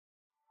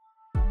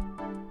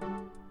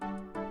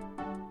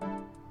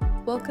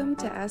Welcome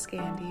to Ask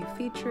Andy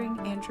featuring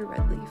Andrew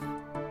Redleaf.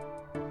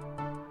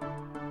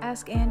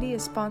 Ask Andy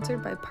is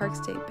sponsored by Park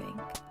State Bank.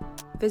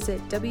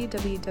 Visit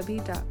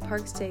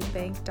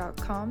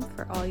www.parkstatebank.com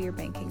for all your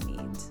banking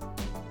needs.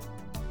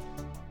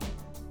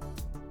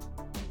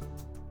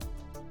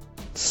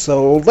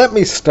 So let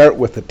me start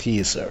with a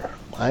teaser.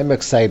 I'm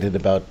excited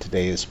about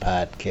today's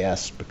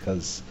podcast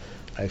because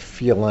I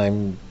feel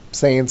I'm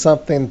saying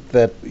something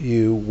that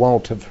you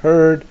won't have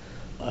heard.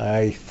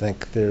 I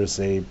think there's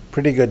a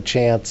pretty good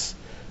chance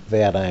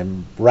that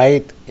I'm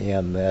right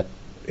and that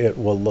it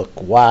will look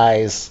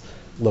wise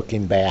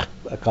looking back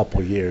a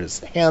couple years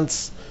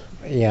hence.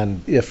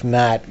 And if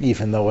not,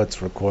 even though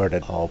it's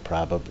recorded, I'll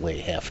probably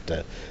have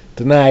to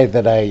deny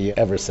that I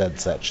ever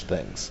said such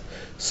things.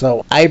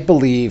 So I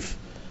believe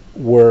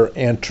we're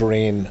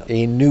entering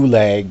a new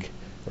leg,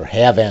 or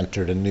have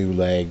entered a new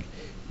leg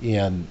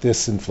in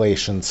this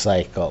inflation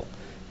cycle.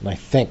 And I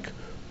think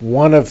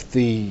one of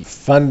the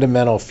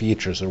fundamental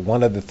features, or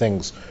one of the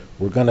things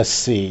we're going to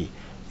see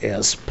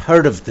as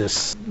part of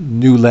this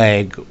new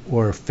leg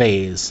or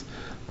phase,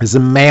 is a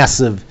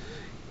massive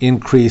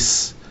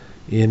increase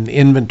in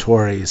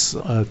inventories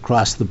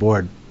across the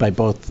board by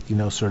both,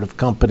 sort of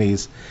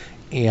companies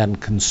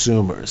and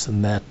consumers.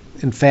 And that,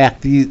 in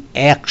fact, the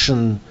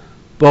action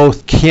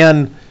both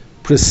can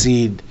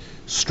precede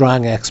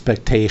strong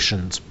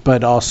expectations,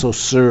 but also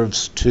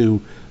serves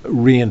to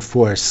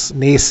reinforce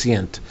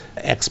nascent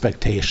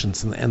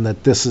expectations, and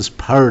that this is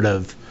part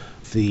of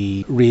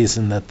the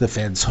reason that the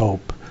Fed's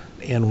hope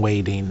and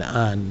waiting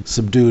on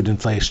subdued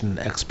inflation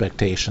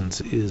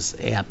expectations is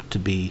apt to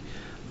be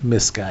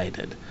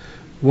misguided.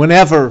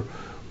 Whenever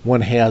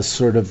one has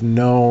sort of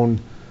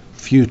known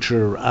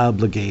future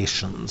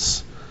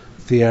obligations,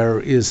 there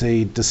is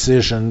a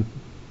decision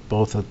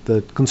both at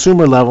the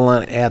consumer level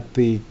and at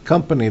the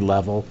company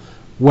level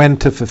when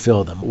to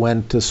fulfill them,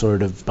 when to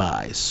sort of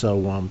buy.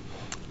 So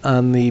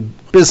on the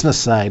business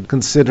side,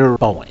 consider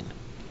Boeing.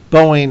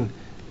 Boeing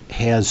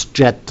has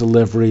jet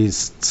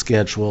deliveries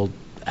scheduled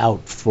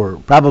out for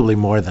probably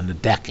more than a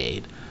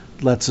decade.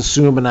 Let's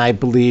assume, and I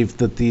believe,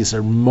 that these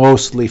are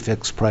mostly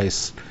fixed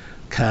price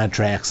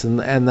contracts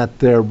and that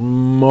they're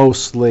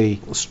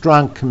mostly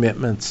strong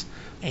commitments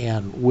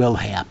and will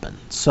happen.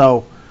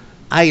 So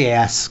I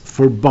ask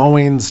for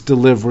Boeing's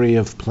delivery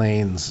of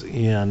planes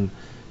in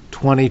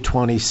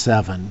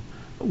 2027,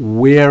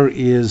 where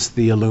is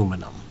the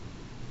aluminum?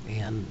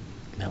 And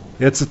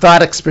it's a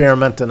thought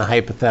experiment and a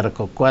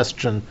hypothetical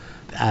question.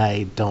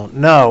 I don't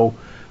know,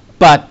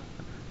 but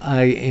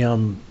I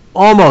am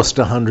almost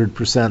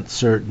 100%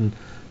 certain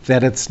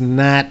that it's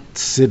not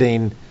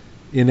sitting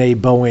in a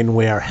Boeing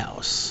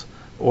warehouse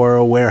or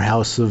a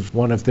warehouse of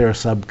one of their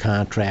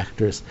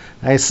subcontractors.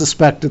 I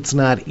suspect it's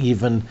not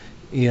even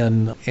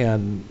in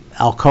an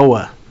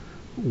Alcoa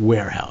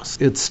warehouse.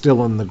 It's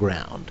still in the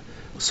ground.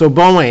 So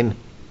Boeing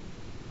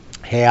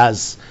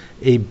has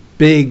a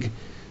big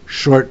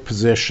short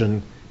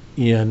position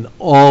in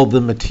all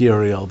the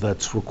material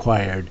that's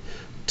required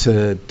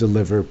to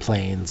deliver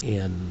planes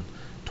in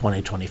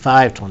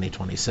 2025,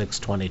 2026,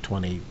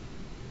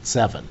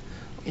 2027.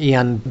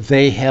 And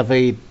they have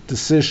a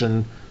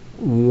decision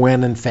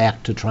when, in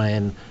fact, to try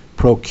and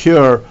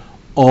procure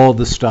all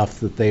the stuff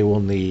that they will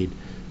need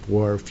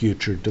for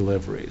future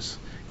deliveries.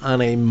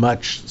 On a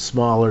much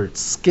smaller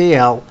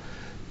scale,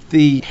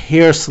 the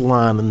hair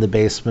salon in the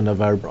basement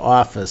of our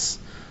office,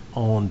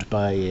 owned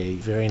by a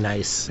very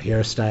nice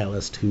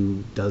hairstylist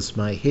who does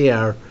my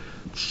hair,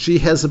 she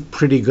has a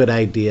pretty good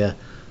idea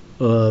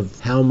of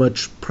how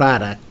much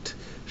product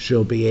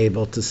she'll be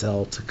able to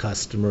sell to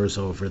customers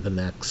over the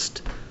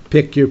next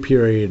pick your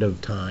period of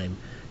time.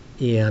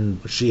 And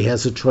she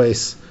has a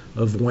choice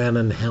of when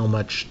and how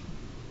much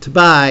to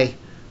buy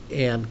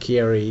and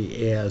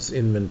carry as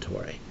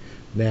inventory.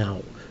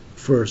 Now,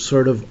 for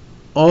sort of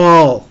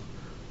all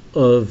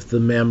of the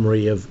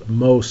memory of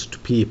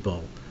most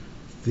people,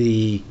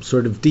 the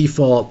sort of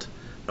default,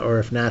 or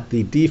if not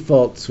the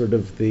default, sort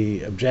of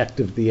the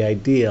objective, the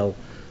ideal,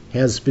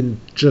 has been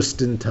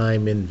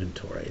just-in-time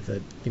inventory.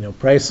 That,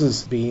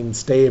 prices being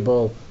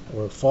stable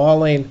or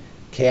falling,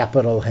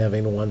 capital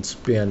having once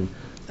been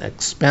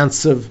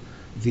expensive,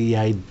 the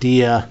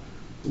idea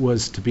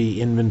was to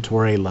be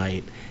inventory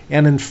light.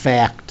 And in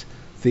fact,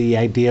 the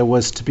idea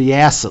was to be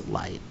asset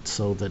light,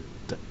 so that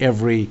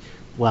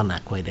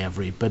not quite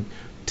every, but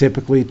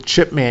typically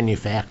chip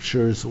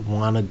manufacturers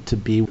wanted to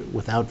be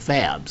without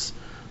fabs.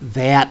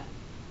 That,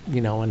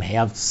 and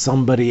have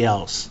somebody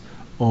else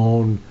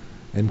own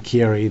and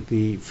carry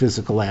the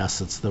physical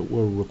assets that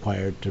were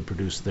required to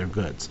produce their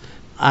goods.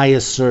 I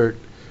assert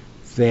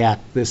that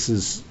this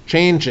is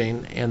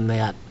changing and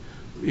that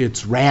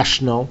it's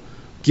rational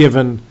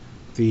given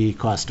the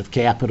cost of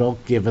capital,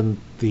 given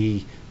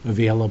the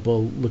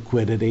available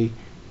liquidity,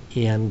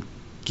 and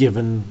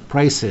given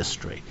price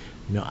history.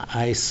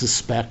 I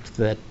suspect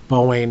that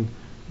Boeing,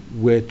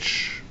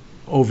 which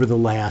over the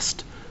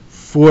last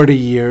 40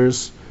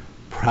 years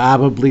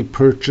probably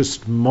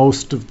purchased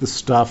most of the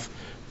stuff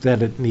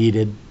that it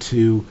needed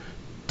to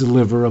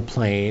deliver a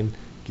plane,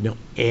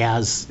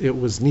 as it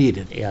was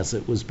needed, as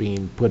it was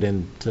being put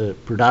into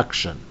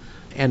production.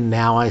 And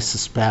now I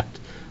suspect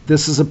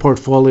this is a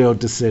portfolio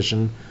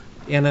decision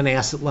and an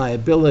asset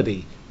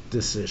liability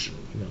decision,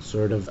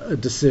 sort of a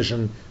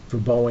decision for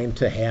Boeing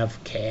to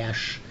have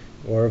cash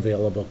or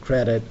available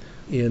credit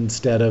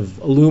instead of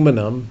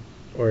aluminum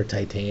or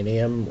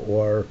titanium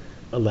or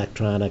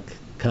electronic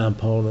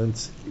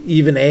components,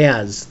 even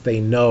as they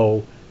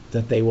know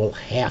that they will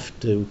have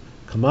to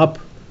come up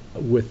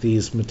with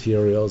these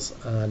materials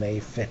on a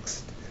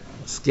fixed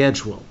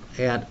schedule.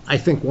 And I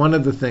think one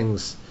of the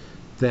things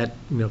that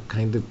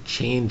kind of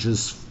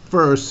changes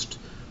first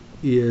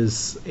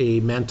is a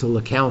mental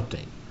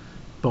accounting.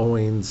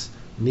 Boeing's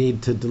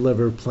need to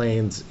deliver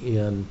planes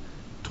in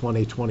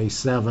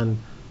 2027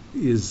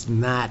 is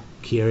not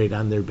carried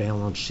on their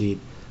balance sheet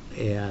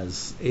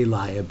as a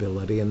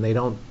liability, and they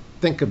don't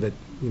think of it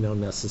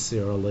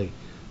necessarily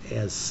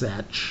as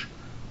such.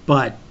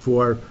 But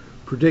for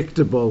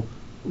predictable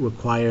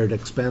required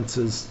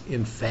expenses,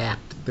 in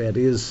fact, that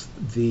is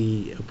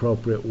the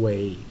appropriate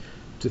way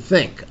to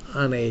think.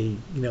 On a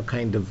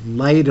kind of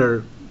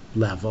lighter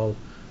level,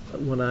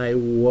 when I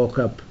woke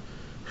up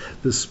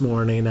this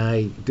morning,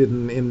 I did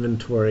an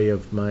inventory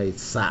of my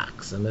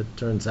socks, and it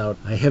turns out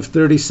I have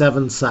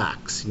 37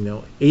 socks,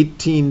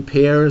 18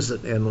 pairs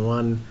and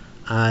one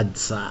odd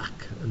sock.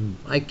 And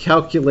I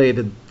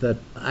calculated that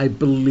I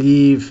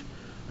believe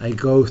I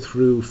go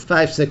through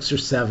 5, 6, or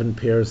 7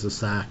 pairs of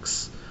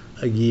socks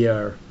a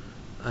year.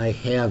 I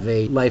have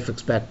a life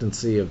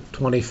expectancy of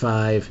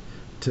 25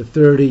 to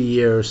 30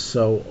 years,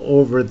 so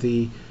over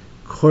the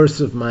course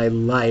of my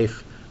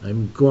life,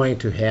 I'm going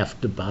to have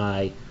to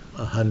buy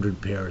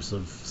 100 pairs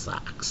of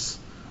socks.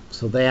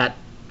 So that,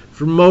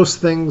 for most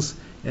things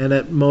and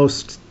at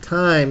most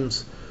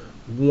times,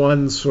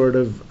 one sort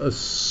of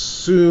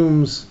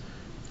assumes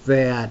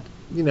that,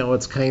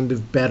 it's kind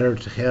of better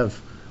to have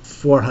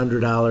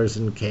 $400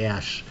 in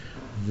cash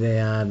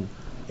than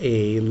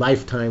a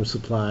lifetime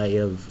supply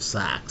of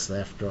socks.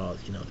 After all,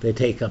 they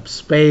take up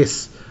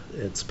space.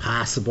 It's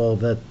possible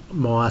that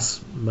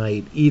moss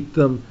might eat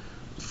them.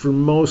 For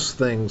most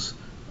things,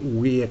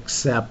 we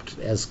accept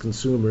as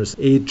consumers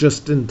a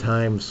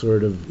just-in-time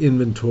sort of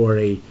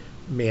inventory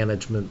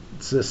management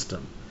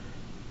system.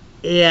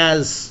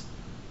 As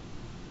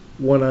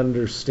one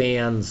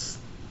understands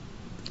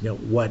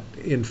what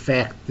in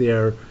fact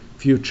their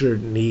future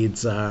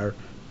needs are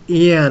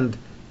and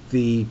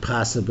the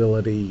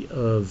possibility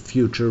of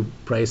future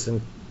price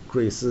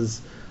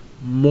increases,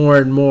 more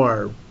and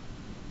more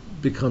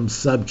becomes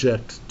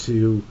subject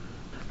to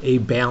a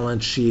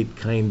balance sheet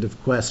kind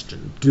of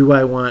question. Do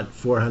I want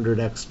 $400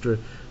 extra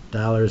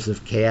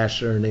of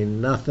cash earning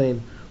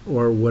nothing,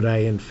 or would I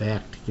in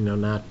fact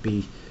not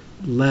be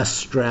less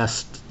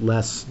stressed,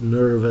 less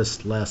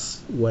nervous,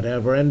 less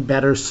whatever, and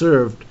better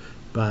served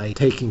by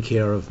taking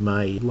care of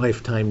my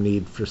lifetime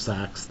need for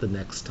socks the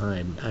next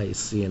time I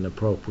see an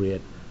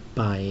appropriate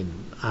buying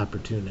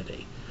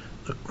opportunity?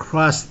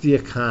 Across the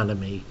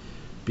economy,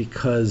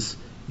 because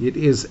it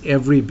is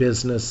every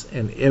business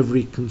and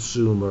every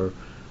consumer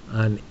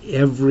on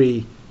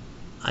every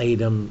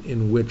item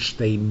in which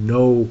they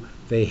know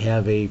they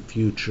have a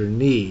future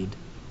need,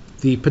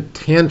 the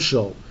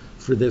potential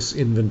for this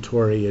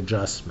inventory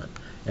adjustment,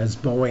 as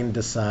Boeing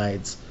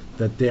decides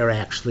that they're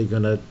actually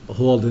going to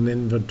hold an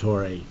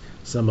inventory,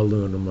 some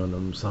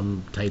aluminum,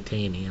 some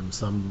titanium,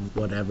 some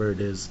whatever it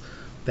is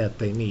that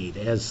they need.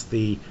 As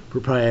the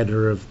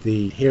proprietor of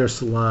the hair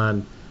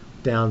salon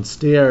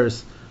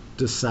downstairs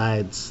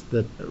decides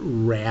that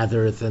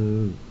rather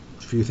than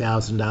a few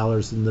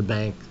 $1,000s in the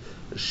bank,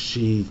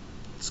 she's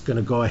going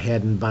to go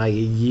ahead and buy a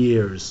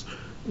year's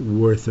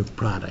worth of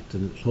product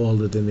and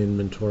hold it in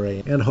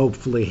inventory and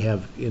hopefully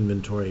have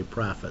inventory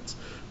profits.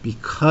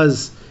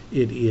 Because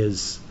it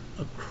is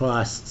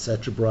across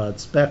such a broad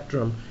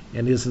spectrum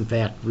and is in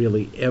fact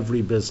really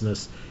every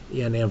business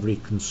and every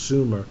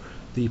consumer,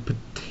 the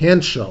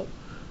potential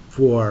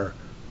for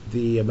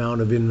the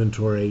amount of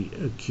inventory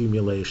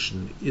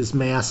accumulation is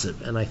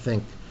massive. And I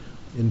think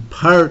in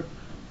part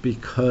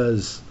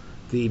because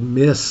the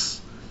miss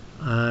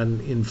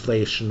on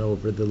inflation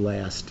over the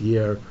last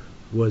year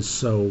was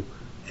so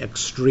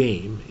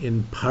extreme,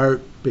 in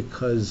part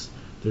because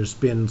there's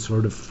been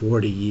sort of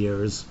 40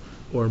 years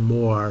or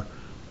more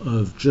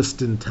of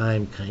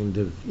just-in-time kind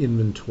of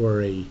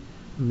inventory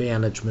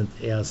management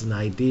as an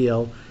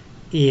ideal,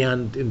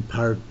 and in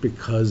part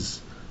because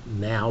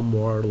now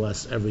more or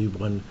less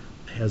everyone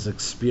has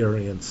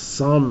experienced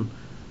some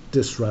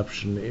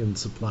disruption in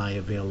supply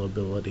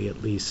availability,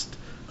 at least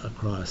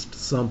across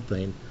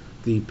something.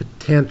 The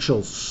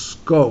potential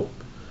scope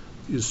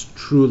is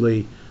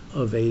truly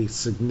of a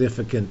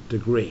significant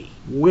degree.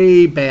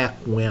 Way back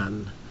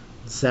when,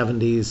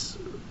 70s,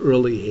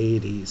 early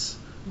 80s,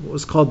 what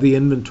was called the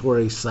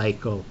inventory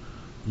cycle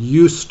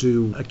used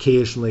to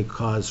occasionally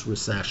cause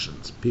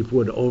recessions. People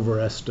would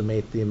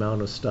overestimate the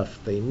amount of stuff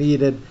they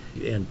needed,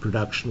 and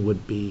production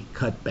would be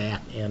cut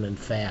back, and in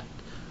fact,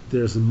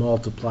 there's a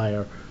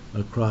multiplier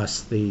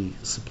across the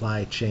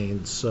supply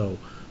chain, so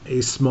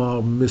a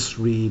small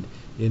misread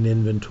in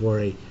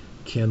inventory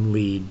can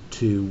lead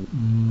to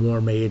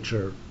more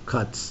major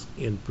cuts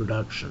in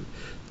production.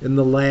 In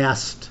the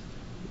last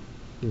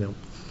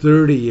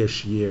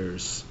 30-ish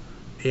years,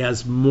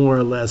 as more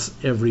or less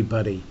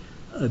everybody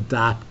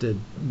adopted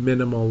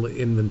minimal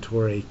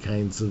inventory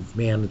kinds of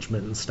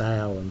management and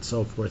style and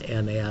so forth,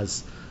 and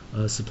as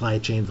supply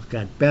chains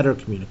got better,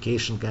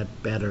 communication got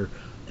better,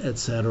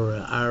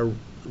 etc., our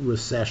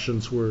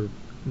recessions were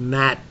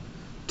not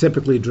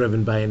typically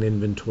driven by an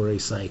inventory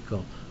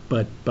cycle,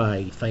 but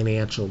by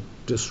financial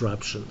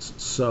disruptions.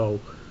 So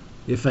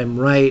if I'm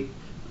right,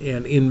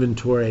 and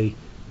inventory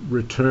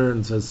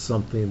returns as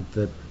something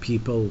that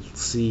people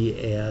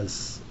see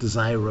as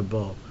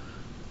desirable,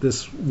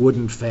 this would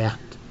in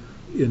fact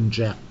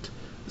inject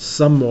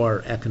some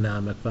more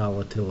economic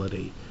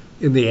volatility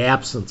in the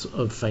absence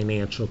of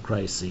financial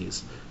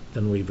crises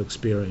than we've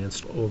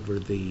experienced over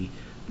the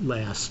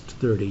last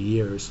 30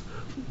 years.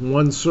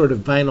 One sort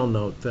of final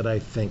note that I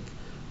think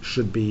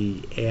should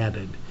be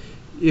added: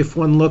 if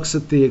one looks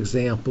at the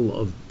example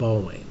of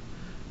Boeing,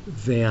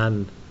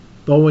 then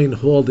Boeing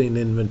holding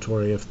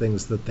inventory of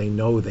things that they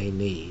know they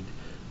need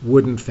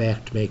would in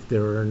fact make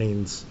their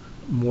earnings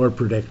more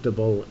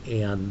predictable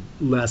and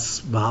less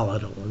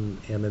volatile. And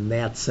in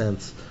that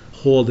sense,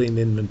 holding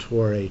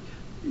inventory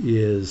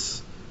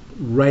is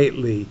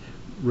rightly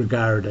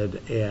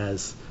regarded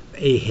as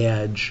a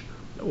hedge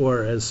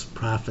or as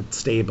profit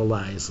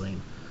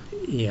stabilizing,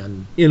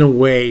 and in a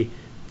way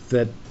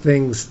that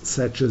things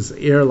such as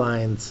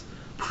airlines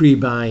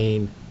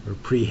pre-buying or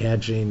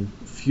pre-hedging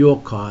fuel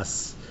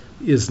costs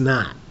is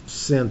not,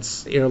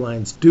 since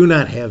airlines do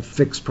not have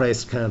fixed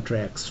price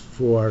contracts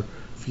for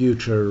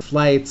future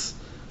flights.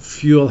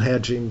 Fuel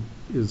hedging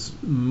is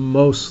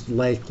most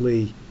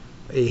likely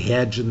a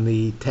hedge in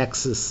the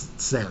Texas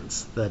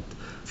sense, that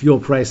fuel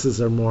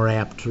prices are more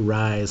apt to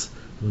rise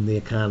when the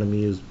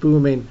economy is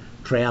booming,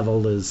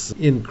 travel is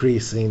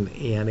increasing,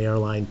 and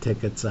airline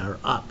tickets are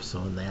up.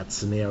 So in that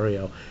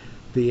scenario,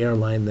 the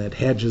airline that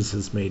hedges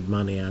has made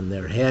money on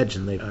their hedge,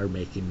 and they are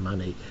making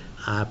money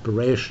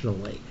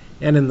operationally.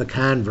 And in the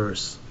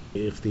converse,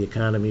 if the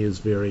economy is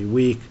very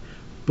weak,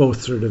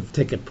 both sort of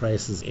ticket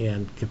prices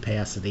and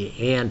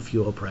capacity and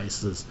fuel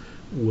prices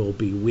will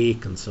be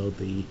weak, and so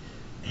the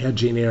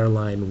hedging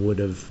airline would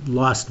have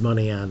lost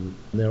money on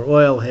their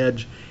oil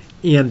hedge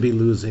and be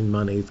losing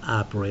money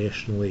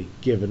operationally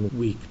given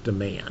weak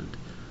demand.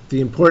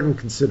 The important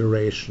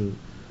consideration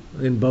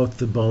in both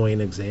the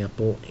Boeing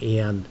example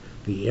and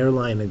the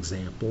airline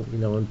example,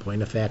 in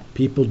point of fact,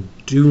 people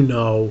do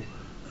know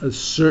a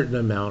certain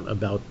amount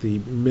about the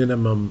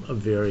minimum of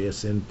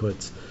various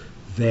inputs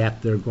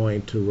that they're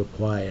going to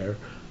require,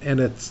 and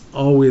it's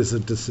always a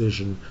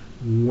decision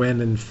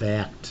when in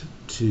fact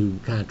to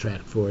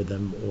contract for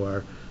them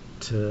or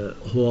to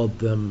hold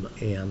them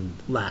and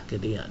lock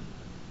it in.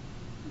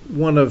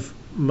 One of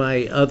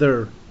my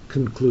other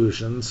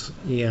conclusions,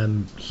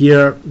 and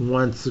here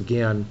once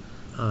again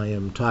I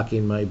am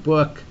talking my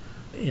book,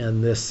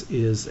 and this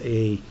is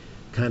a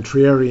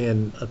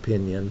contrarian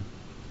opinion: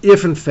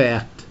 if in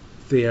fact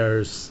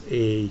there's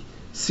a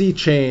sea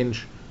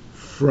change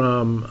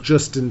from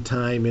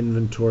just-in-time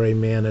inventory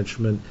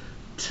management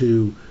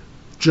to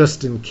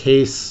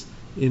just-in-case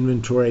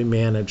inventory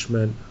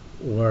management,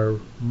 or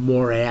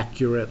more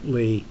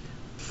accurately,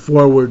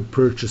 forward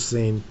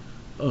purchasing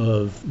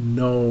of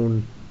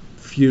known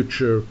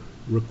future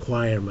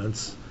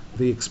requirements,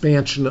 the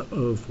expansion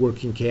of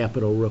working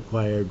capital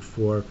required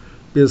for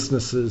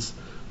businesses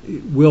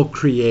will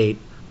create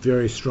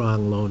very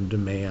strong loan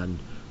demand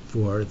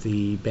for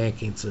the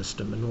banking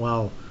system. And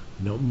while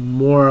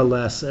more or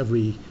less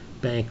every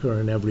banker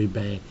and every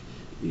bank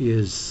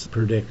is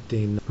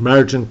predicting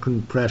margin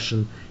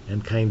compression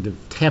and kind of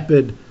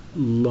tepid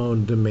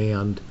loan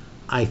demand,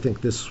 I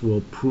think this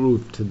will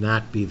prove to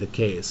not be the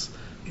case.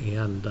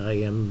 And I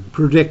am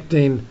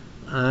predicting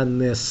on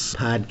this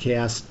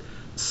podcast,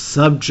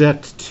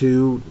 subject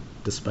to,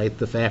 despite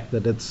the fact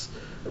that it's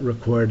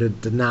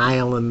recorded,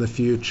 denial in the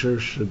future,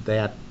 should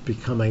that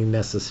become a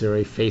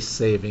necessary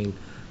face-saving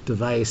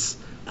device,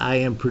 I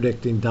am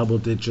predicting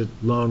double-digit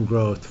loan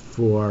growth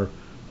for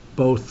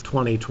both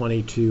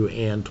 2022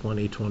 and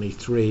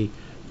 2023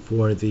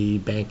 for the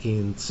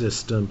banking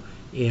system,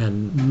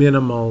 and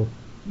minimal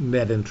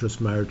net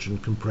interest margin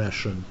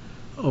compression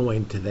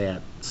owing to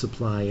that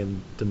supply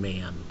and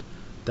demand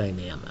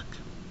dynamic.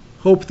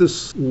 Hope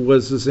this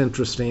was as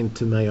interesting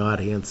to my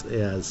audience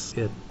as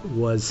it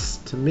was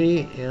to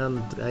me,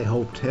 and I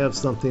hope to have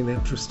something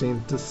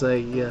interesting to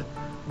say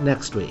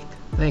next week.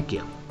 Thank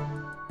you.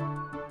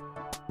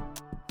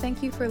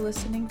 Thank you for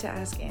listening to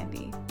Ask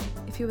Andy.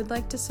 If you would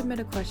like to submit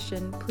a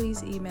question,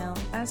 please email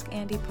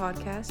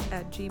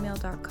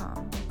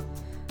askandypodcast@gmail.com.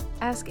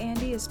 Ask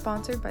Andy is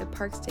sponsored by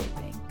Park State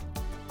Bank.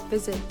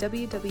 Visit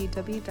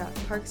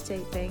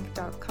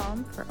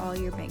www.parkstatebank.com for all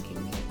your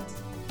banking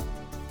needs.